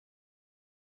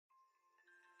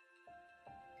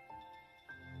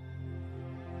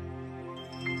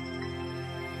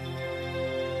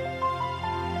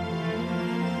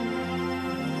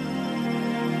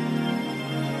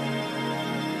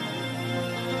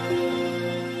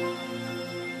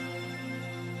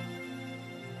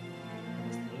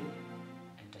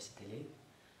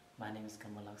My name is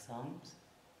Laksam,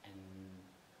 and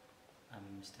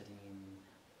I'm studying in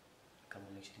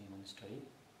Lakshmi Monastery.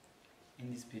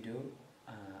 In this video,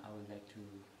 I would like to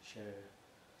share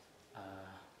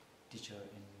teacher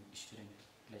and student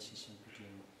relationship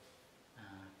between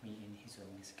me and His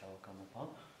Holiness Karmapa.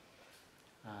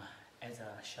 As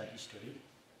a short story,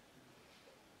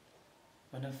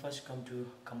 when I first come to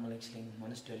Lakshmi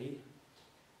Monastery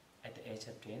at the age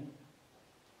of 10,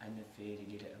 I knew very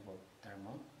little about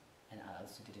Dharma, and I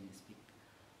also didn't speak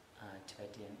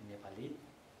Tibetan and Nepali.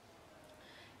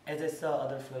 As I saw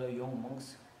other fellow young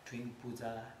monks doing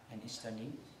puja and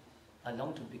studying, I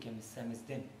longed to become the same as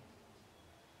them.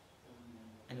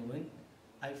 And when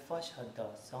I first heard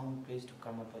the song praised to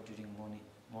Karmapa during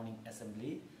morning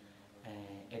assembly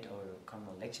at our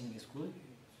Lakshmi school,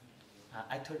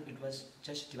 I thought it was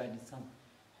just divided song,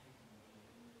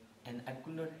 and I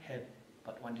could not help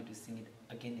but wanted to sing it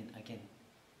again and again,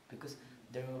 because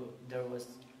there was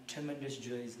tremendous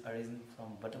joy arising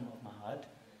from bottom of my heart.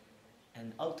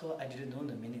 And although I didn't know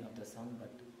the meaning of the song,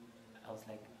 but I was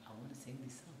like, I want to sing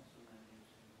this song.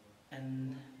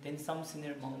 And then some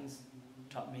senior monks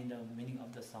taught me the meaning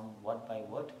of the song word by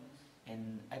word,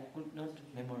 and I could not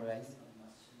memorize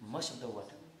much of the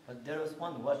word, but there was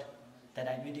one word that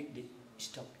I immediately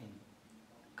stopped in: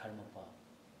 Karmapa.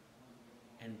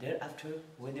 And thereafter,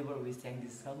 whenever we sang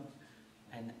this song,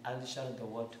 and I'll shout the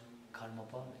word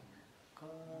Karmapa, like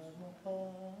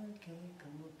Karmapa,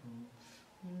 Karmapa.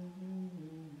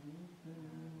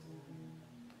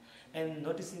 And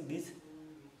noticing this,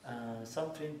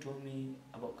 some friend told me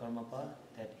about Karmapa,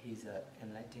 that he's an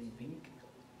enlightened being.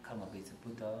 Karmapa is a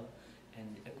Buddha,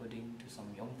 and according to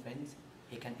some young friends,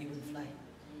 he can even fly,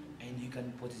 and he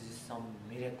can possess some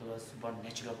miraculous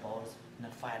supernatural powers,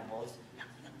 fireballs.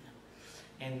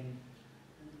 And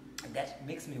that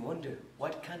makes me wonder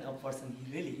what kind of person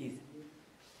he really is.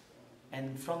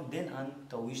 And from then on,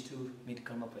 the wish to meet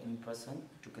Karmapa in person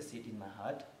took a seat in my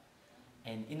heart.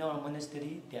 And in our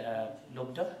monastery, there are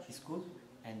Lobda school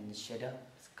and Sheda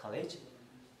college.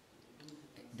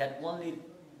 That only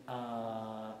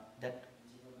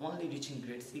reaching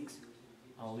grade 6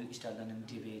 will start learning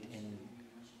debate and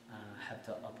have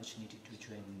the opportunity to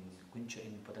join Kuncho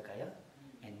in Bodhgaya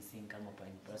and sing Karmapa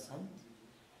in person.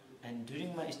 And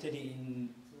during my study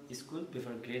in school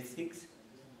before grade 6,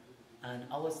 and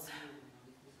I was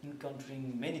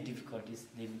encountering many difficulties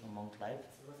living among life,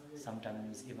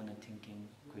 sometimes even thinking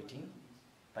quitting,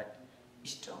 but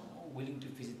strong willing to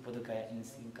visit Bodhgaya and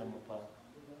sing Karmapa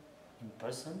in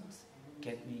person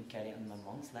kept me carry on my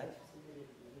monk's life.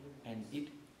 And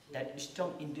that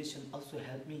strong intention also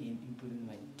helped me in improving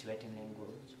my Tibetan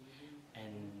language,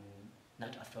 and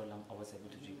not after long I was able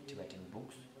to read Tibetan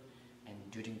books.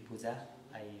 And during puja,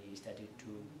 I started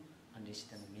to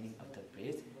understand the meaning of the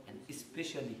praise, and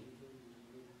especially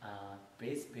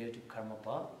praise prayer to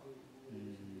Karmapa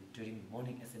during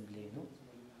morning assembly,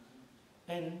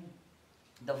 And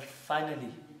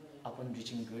finally, upon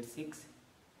reaching grade 6,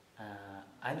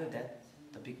 I knew that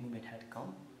the big moment had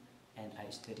come, and I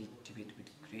studied Tibet with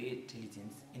great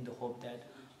diligence in the hope that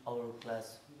our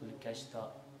class will catch the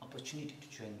opportunity to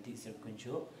join this year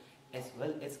Kunjo as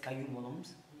well as Kayu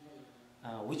Molams,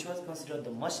 which was considered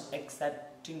the most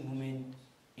exciting moment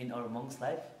in our monk's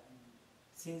life,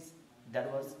 since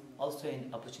that was also an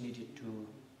opportunity to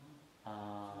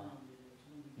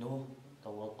know the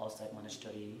world outside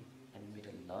monastery and meet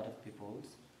a lot of people.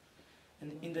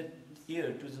 And in the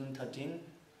year 2013,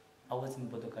 I was in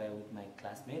Bodhgaya with my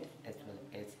classmate as well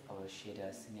as our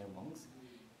Sheda senior monks.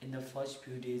 In the first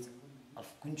few days of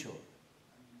Kuncho,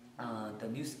 the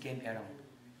news came around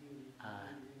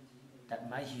that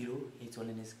my hero, His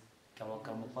Holiness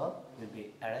Karmapa, will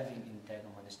be arriving in Daga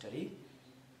Monastery,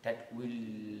 that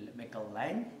will make a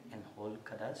line and hold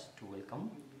kadas to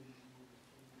welcome.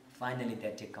 Finally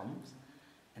that day comes,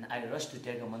 and I rushed to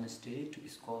Daga Monastery to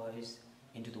escort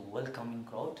into the welcoming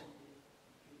crowd.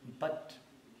 But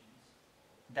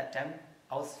that time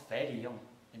I was very young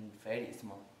and very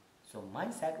small, so my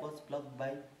sight was blocked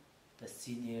by the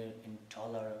senior and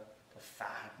taller, the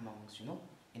fat monks,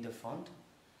 in the front.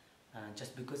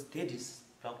 Just because they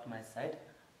blocked my sight,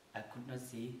 I could not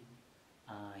see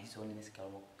His Holiness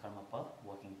Karmapa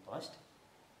walking past.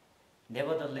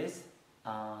 Nevertheless,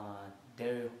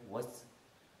 there was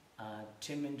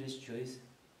tremendous joy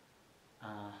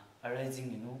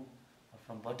arising,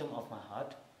 from bottom of my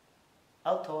heart.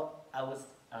 Although I was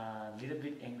a little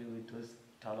bit angry with those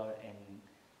taller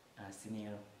and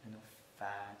senior,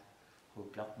 fat, who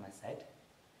blocked my sight.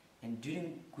 And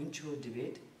during Kuncho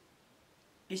debate,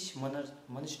 each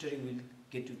monastery will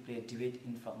get to play debate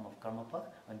in front of Karmapa,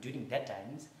 and during that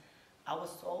times, I was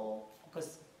so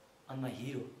focused on my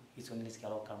hero, His Holiness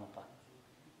Kalwa Karmapa,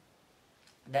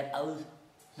 that I will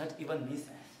not even miss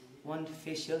one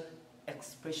facial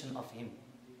expression of him,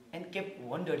 and kept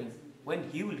wondering when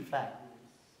he will fly.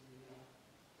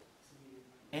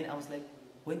 And I was like,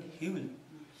 when he will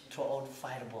throw out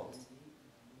fireballs.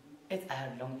 As I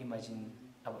had long imagined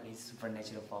about his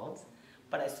supernatural powers,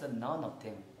 but I saw none of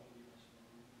them.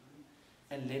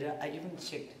 And later I even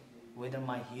checked whether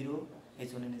my hero,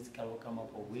 His Holiness Kalwa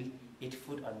Karmapa, will eat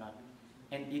food or not.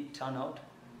 And it turned out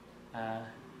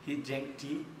he drank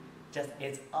tea just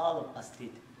as all of us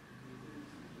did.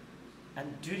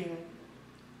 And during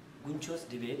Guncho's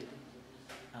debate,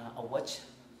 I watched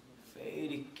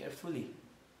very carefully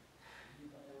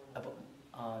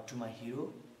about to my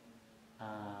hero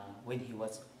when he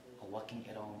was walking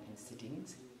around in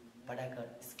sittings, but I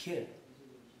got scared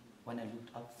when I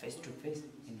looked up face to face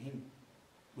in him,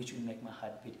 which will make my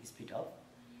heartbeat speed up,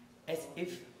 as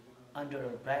if under a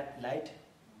bright light,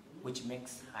 which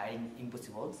makes hiding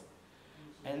impossible.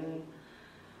 And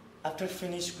after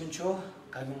finished Kuncho,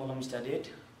 Kagumolam studied,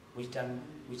 which time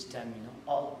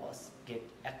all of us get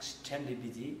extremely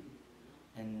busy.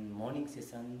 And morning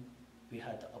session, we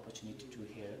had the opportunity to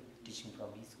hear teaching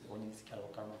from His Holiness Kalwa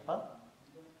Karmapa.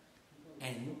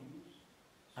 And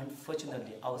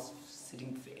unfortunately, I was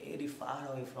sitting very far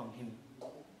away from him,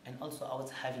 and also I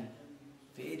was having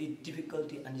very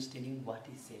difficulty understanding what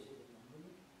he said,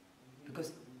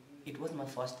 because it was my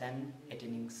first time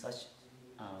attending such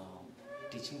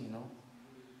teaching,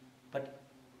 But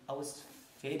I was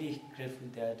very grateful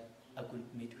that I could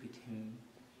meet with him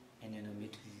and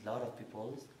meet with a lot of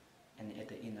people, and at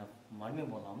the end of Marme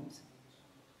Molams,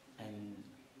 and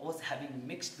I was having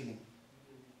mixed feeling,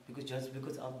 because just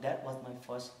because of that was my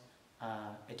first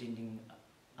attending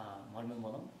Marme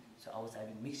Molam, so I was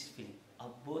having mixed feeling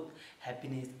of both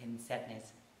happiness and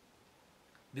sadness,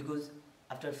 because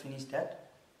after I finished that,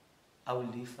 I will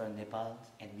leave for Nepal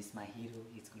and miss my hero,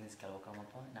 His Holiness Kalwa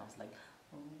Karmapa, and I was like,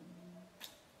 oh,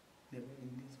 never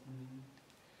in this moment.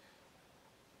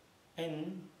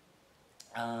 And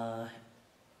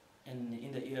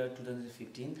in the year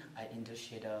 2015, I entered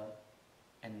Sheda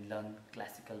and learned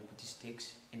classical Buddhist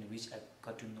texts, in which I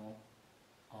got to know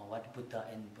what Buddha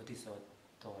and Bodhisattva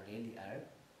really are.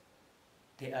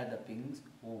 They are the beings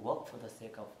who work for the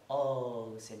sake of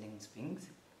all sentient beings.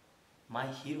 My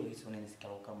hero, His Holiness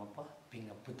Kalwa Karmapa, being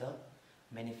a Buddha,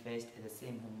 manifests as the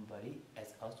same human body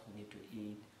as us, who need to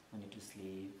eat, who need to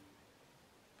sleep.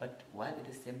 But while at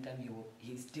the same time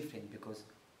he is different, because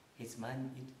his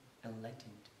mind is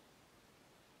enlightened.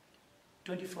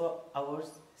 24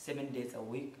 hours, 7 days a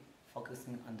week,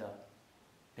 focusing on the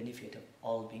benefit of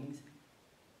all beings.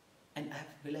 And I have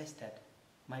realized that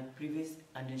my previous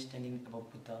understanding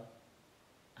about Buddha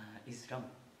is wrong.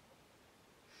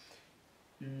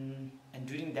 And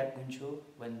during that Guncho,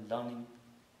 when learning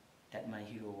that my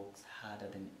hero works harder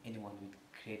than anyone with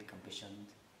great compassion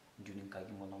during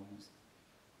Kagi Molams,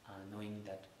 knowing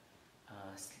that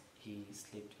he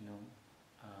slept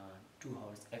 2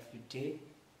 hours every day,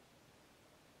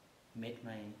 made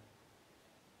my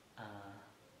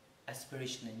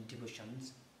aspiration and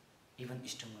devotions even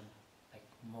stronger, like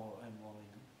more and more,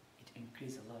 it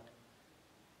increased a lot.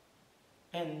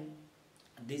 And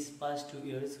these past 2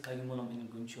 years, Kagi Molam and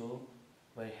Guncho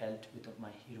were held without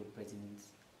my hero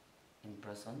presence in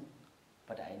person,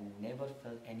 but I never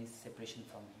felt any separation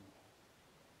from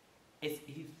him, as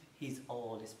if he is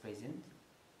always present,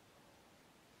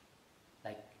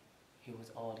 like he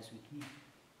was always with me.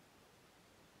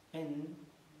 And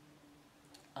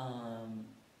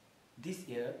this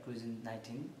year,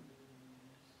 2019,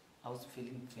 I was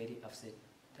feeling very upset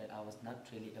that I was not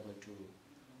really able to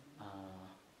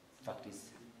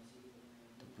practice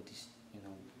the Buddhist,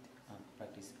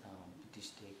 practice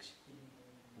Buddhist texts,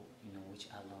 which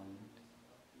I learned.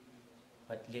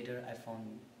 But later I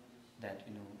found that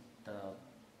the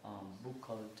book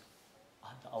called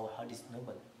Our Heart is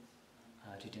Noble,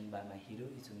 written by my hero,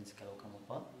 His Holiness Kalwa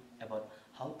Karmapa, about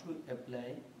how to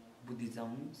apply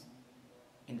Buddhism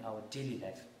in our daily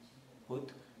life,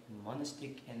 both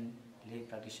monastic and lay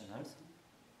practitioners.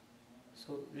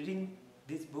 So reading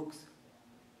these books,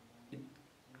 it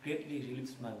greatly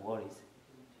relieves my worries,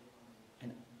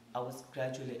 and I was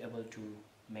gradually able to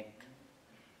make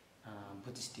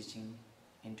Buddhist teaching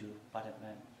into part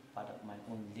of my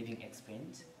own living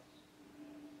experience,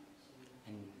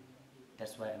 and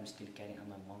that's why I'm still carrying on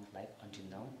my monk life until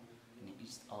now, and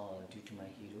it's all due to my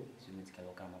hero, His Holiness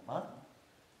Kalwa Karmapa.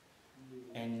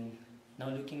 And now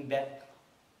looking back,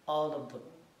 all of the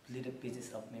little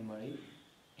pieces of memory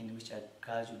in which I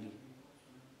gradually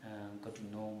got to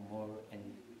know more and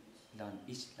learn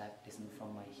each life lesson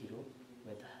from my hero,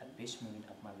 were the happiest moment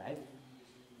of my life.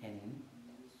 And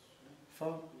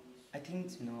for I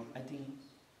think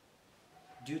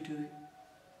due to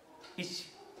each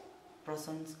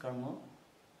person's karma,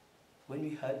 when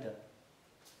we heard the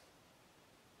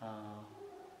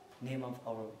name of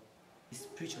our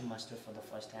spiritual master for the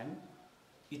first time,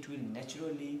 it will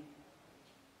naturally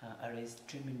arise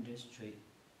tremendous joy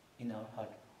in our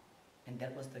heart. And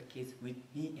that was the case with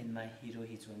me and my hero,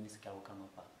 his name is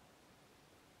Karmapa.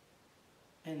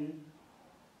 And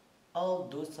all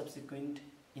those subsequent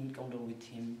encounters with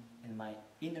him and my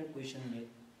inner question made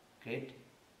great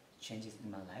changes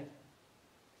in my life.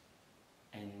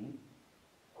 And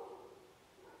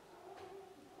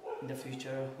in the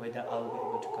future, whether I will be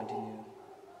able to continue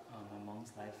my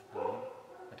monk's life or not,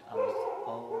 but I will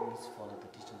always follow the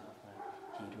teaching of my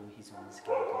hero, his name is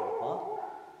Karmapa.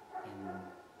 And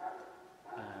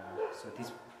so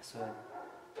this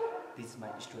is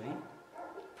my story.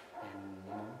 And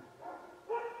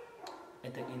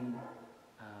at the end,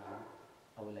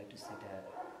 I would like to say that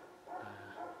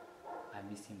I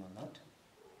miss him a lot.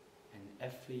 And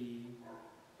every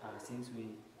since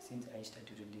I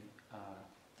started to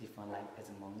live my life as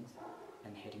a monk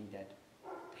and hearing the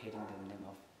name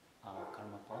of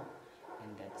Karmapa,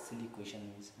 and that silly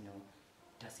question is,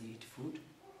 does he eat food?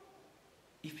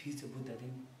 If he's a Buddha,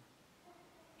 then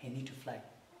he need to fly.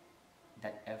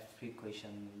 That every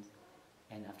question,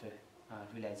 and after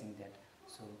realizing that,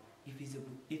 so if he's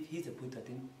a Buddha,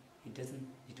 then he doesn't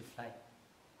need to fly.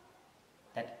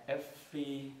 That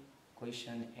every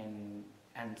question and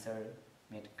answer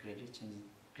made great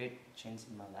change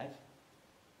in my life.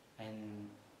 And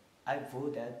I vow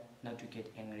that not to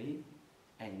get angry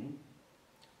and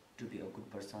to be a good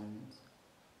person.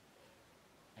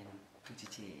 And